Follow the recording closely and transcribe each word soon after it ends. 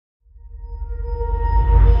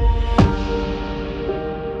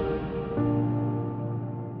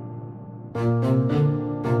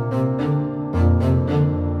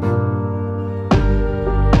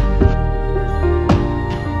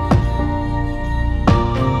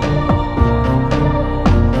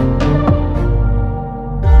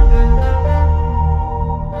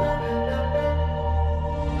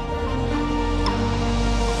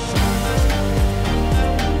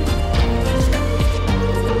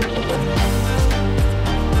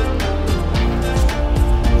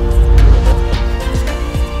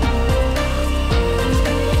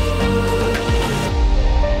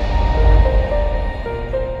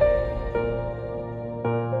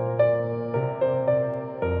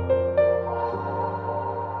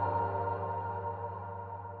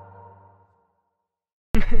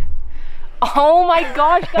Oh my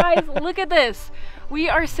gosh, guys, look at this. We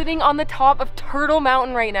are sitting on the top of Turtle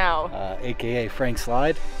Mountain right now. AKA Frank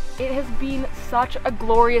Slide. It has been such a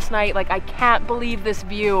glorious night. Like, I can't believe this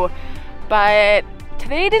view. But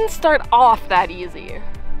today didn't start off that easy.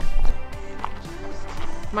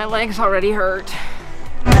 My legs already hurt.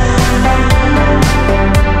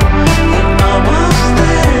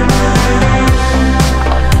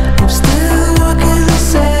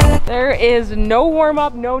 There is no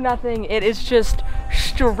warm-up, no nothing. It is just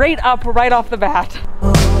straight up right off the bat.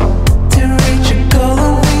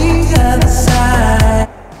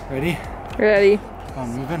 Ready? Ready.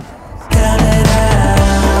 I'm moving.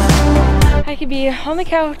 I could be on the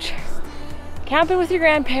couch, camping with your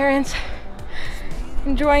grandparents,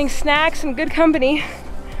 enjoying snacks and good company.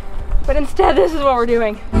 But instead, this is what we're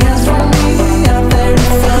doing.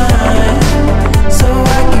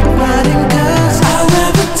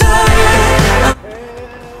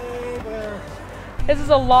 This is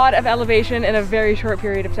a lot of elevation in a very short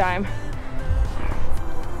period of time.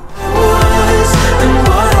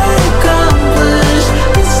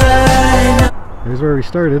 Here's where we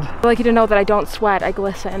started. I'd like you to know that I don't sweat, I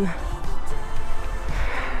glisten.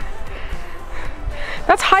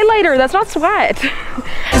 That's highlighter, that's not sweat.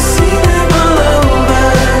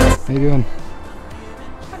 How you doing?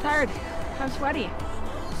 I'm tired, I'm sweaty.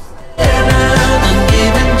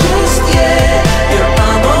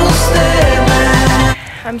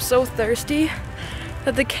 I'm so thirsty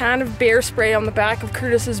that the can of bear spray on the back of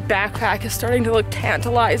Kurtis's backpack is starting to look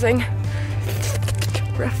tantalizing.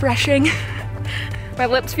 Refreshing. My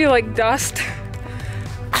lips feel like dust.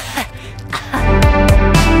 I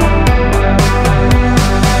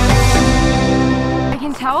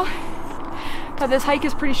can tell that this hike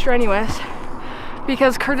is pretty strenuous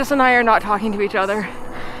because Kurtis and I are not talking to each other.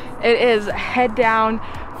 It is head down,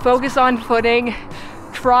 focus on footing,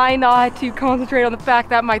 try not to concentrate on the fact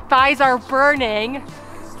that my thighs are burning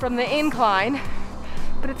from the incline,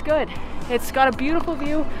 but it's good. It's got a beautiful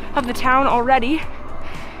view of the town already.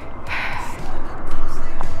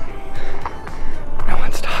 No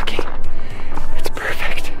one's talking. It's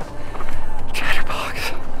perfect.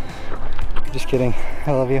 Chatterbox. Just kidding.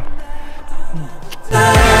 I love you.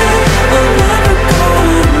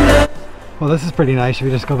 Well, this is pretty nice. Should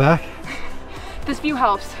we just go back? This view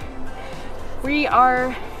helps. We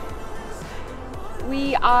are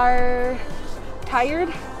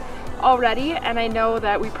tired already, and I know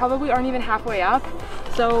that we probably aren't even halfway up.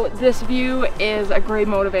 So this view is a great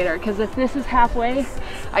motivator, because if this is halfway,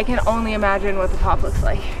 I can only imagine what the top looks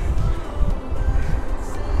like.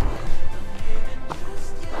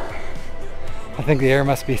 I think the air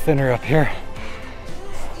must be thinner up here.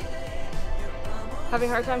 Having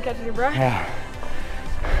a hard time catching your breath? Yeah.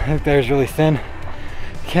 I think the air's really thin.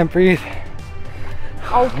 Can't breathe.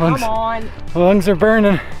 Oh, come on. Lungs are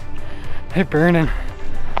burning. They're burning.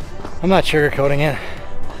 I'm not sugarcoating it.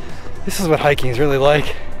 This is what hiking is really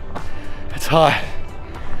like. It's hot.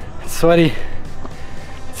 It's sweaty.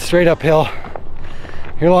 It's straight uphill.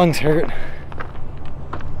 Your lungs hurt.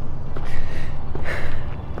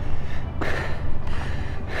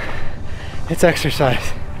 It's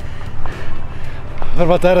exercise. What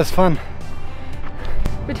about that as fun?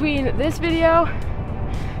 Between this video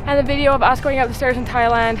and the video of us going up the stairs in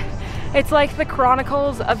Thailand, it's like the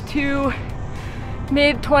chronicles of two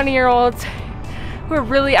mid-20-year-olds who are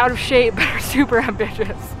really out of shape but are super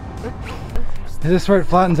ambitious. Is this where it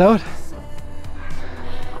flattens out?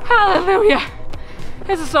 Hallelujah!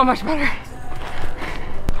 This is so much better.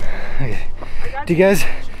 Okay. Do you guys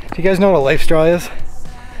know what a life straw is?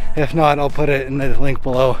 If not, I'll put it in the link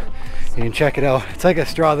below. You can check it out. It's like a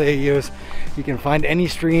straw that you use. You can find any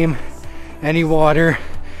stream, any water,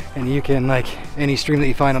 and you can, like any stream that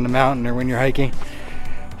you find on the mountain or when you're hiking,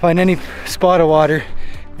 find any spot of water,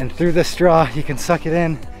 and through this straw you can suck it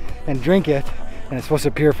in and drink it, and it's supposed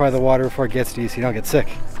to purify the water before it gets to you so you don't get sick.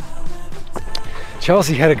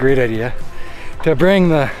 Chelsey had a great idea to bring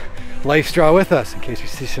the life straw with us in case we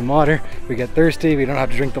see some water, we get thirsty, we don't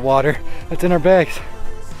have to drink the water that's in our bags.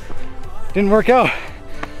 Didn't work out.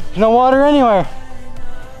 There's no water anywhere.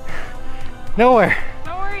 Nowhere.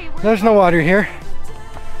 Don't worry. There's no water here.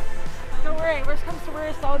 Don't worry. Worst comes to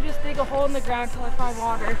worst, I'll just dig a hole in the ground till I find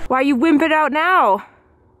water. Why are you wimping out now?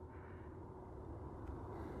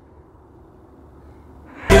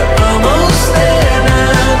 You're almost there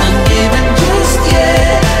now, not even just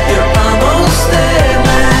yet. You're almost there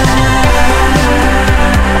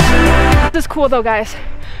now. This is cool though, guys.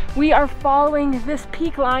 We are following this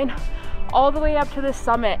peak line all the way up to this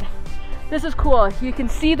summit. This is cool. You can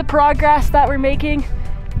see the progress that we're making.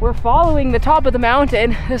 We're following the top of the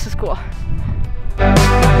mountain. This is cool.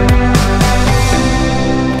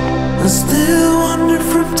 I still wonder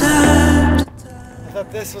from time to I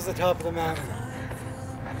thought this was the top of the mountain.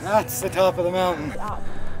 That's the top of the mountain.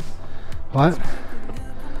 What?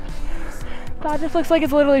 That just looks like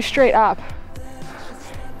it's literally straight up.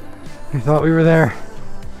 We thought we were there.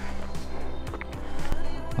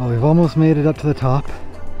 Well, we've almost made it up to the top.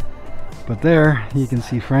 But there, you can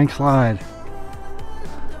see Frank Slide.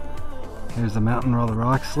 There's the mountain where all the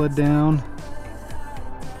rocks slid down.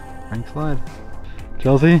 Frank Slide.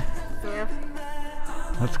 Chelsey? Yeah.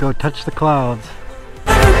 Let's go touch the clouds.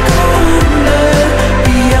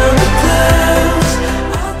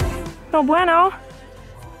 No bueno.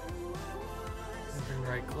 Moving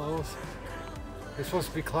right close. It's supposed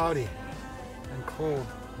to be cloudy and cold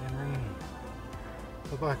and rainy.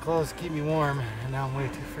 So my clothes keep me warm, and now I'm way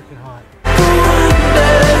too freaking hot.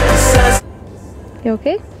 You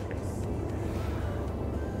okay?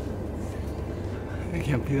 I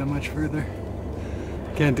can't be that much further.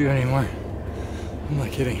 Can't do it anymore. I'm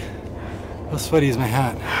not kidding. How sweaty is my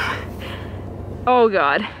hat? Oh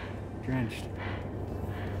God. Drenched.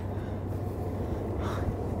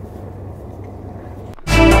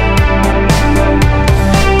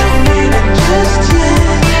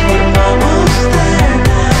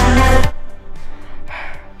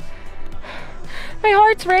 My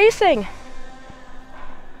heart's racing.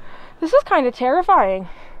 This is kind of terrifying.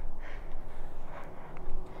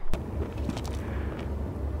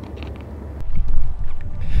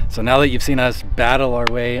 So now that you've seen us battle our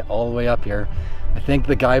way all the way up here, I think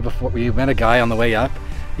the guy before, we met a guy on the way up,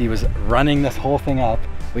 he was running this whole thing up.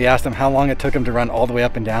 We asked him how long it took him to run all the way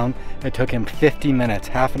up and down. It took him 50 minutes,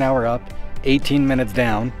 half an hour up, 18 minutes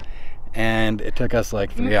down, and it took us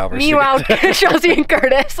like 3 hours. Meanwhile, Chelsey and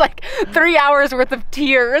Kurtis, like 3 hours worth of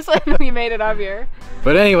tears, and we made it up here.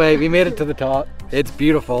 But anyway, we made it to the top. It's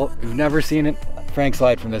beautiful. We've never seen it. Frank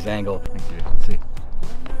Slide from this angle. Let's see.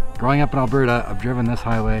 Growing up in Alberta, I've driven this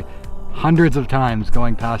highway hundreds of times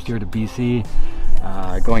going past here to BC,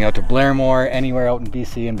 going out to Blairmore, anywhere out in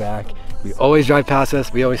BC and back. We always drive past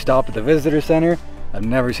this. We always stop at the visitor center. I've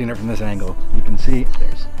never seen it from this angle. You can see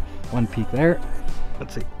there's one peak there.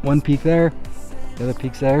 Let's see, one peak there, the other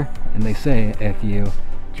peak's there. And they say if you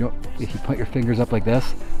put your fingers up like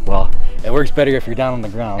this, well, it works better if you're down on the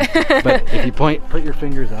ground. But if you put your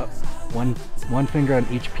fingers up, one finger on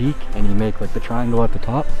each peak, and you make like the triangle at the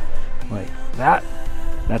top, like that.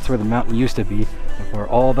 That's where the mountain used to be before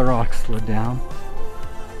all the rocks slid down,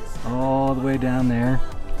 all the way down there,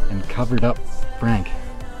 and covered up Frank.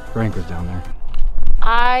 Frank was down there.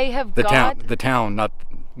 I have the town,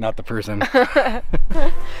 not the person.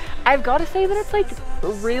 I've got to say that it's like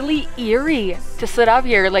really eerie to sit up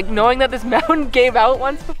here, like knowing that this mountain gave out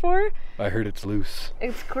once before. I heard it's loose.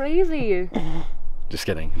 It's crazy. Just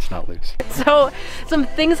kidding, it's not loose. So, some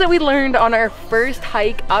things that we learned on our first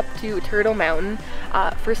hike up to Turtle Mountain.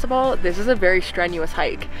 First of all, this is a very strenuous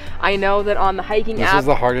hike. I know that on the hiking app... This is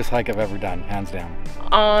the hardest hike I've ever done, hands down.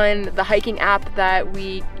 On the hiking app that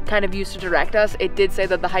we kind of used to direct us, it did say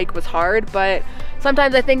that the hike was hard, but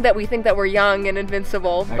sometimes I think that we think that we're young and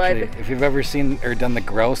invincible. Actually, but if you've ever seen or done the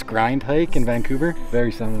Grouse Grind hike in Vancouver,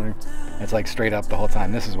 very similar. It's like straight up the whole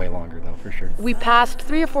time. This is way longer though, for sure. We passed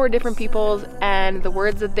 3 or 4 different peoples, and the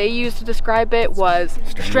words that they used to describe it was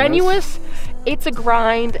strenuous, it's a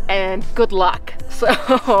grind, and good luck.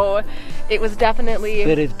 So it was definitely...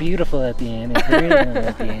 But it's beautiful at the end. It's very beautiful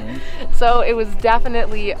at the end. So it was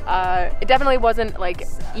definitely, it definitely wasn't like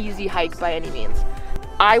easy hike by any means.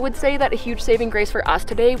 I would say that a huge saving grace for us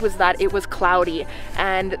today was that it was cloudy,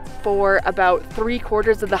 and for about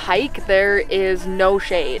 3/4 of the hike there is no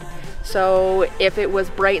shade. So if it was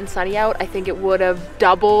bright and sunny out, I think it would have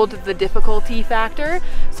doubled the difficulty factor.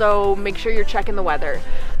 So make sure you're checking the weather.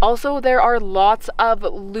 Also, there are lots of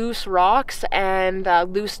loose rocks and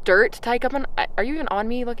loose dirt to hike up on. Are you even on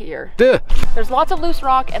me? Look at here. Duh. There's lots of loose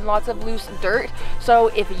rock and lots of loose dirt. So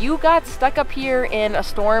if you got stuck up here in a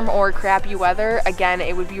storm or crappy weather, again,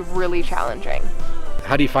 it would be really challenging.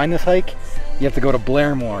 How do you find this hike? You have to go to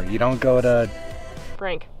Blairmore. You don't go to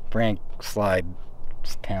Frank Slide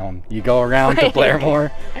town. You go around to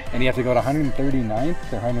Blairmore, and you have to go to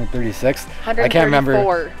 139th or 136th. I can't remember.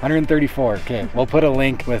 134. Okay, we'll put a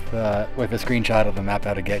link with a screenshot of the map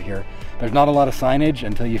how to get here. There's not a lot of signage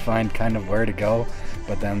until you find kind of where to go,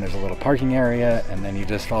 but then there's a little parking area, and then you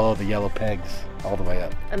just follow the yellow pegs all the way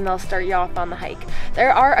up. And they'll start you off on the hike.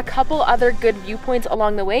 There are a couple other good viewpoints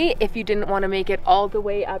along the way if you didn't want to make it all the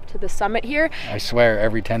way up to the summit here. I swear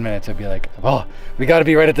every 10 minutes it'd be like, oh, we got to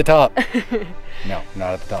be right at the top. No,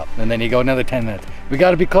 not at the top. And then you go another 10 minutes. We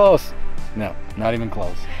got to be close. No, not even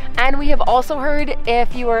close. And we have also heard,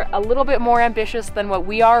 if you are a little bit more ambitious than what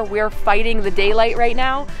we are, we're fighting the daylight right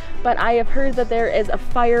now, but I have heard that there is a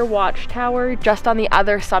fire watch tower just on the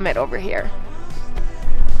other summit over here,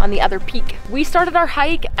 on the other peak. We started our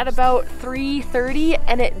hike at about 3:30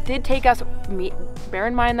 and it did take us, bear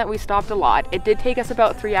in mind that we stopped a lot, it did take us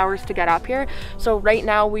about 3 hours to get up here. So right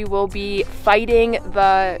now we will be fighting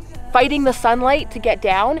the sunlight to get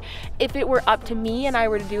down. If it were up to me and I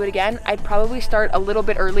were to do it again, I'd probably start a little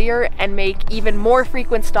bit earlier and make even more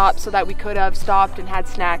frequent stops so that we could have stopped and had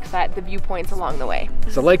snacks at the viewpoints along the way.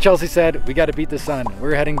 So like Chelsey said, we got to beat the sun.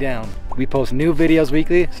 We're heading down. We post new videos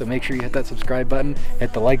weekly, so make sure you hit that subscribe button,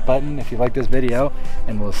 hit the like button if you like this video,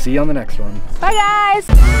 and we'll see you on the next one. Bye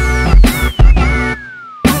guys!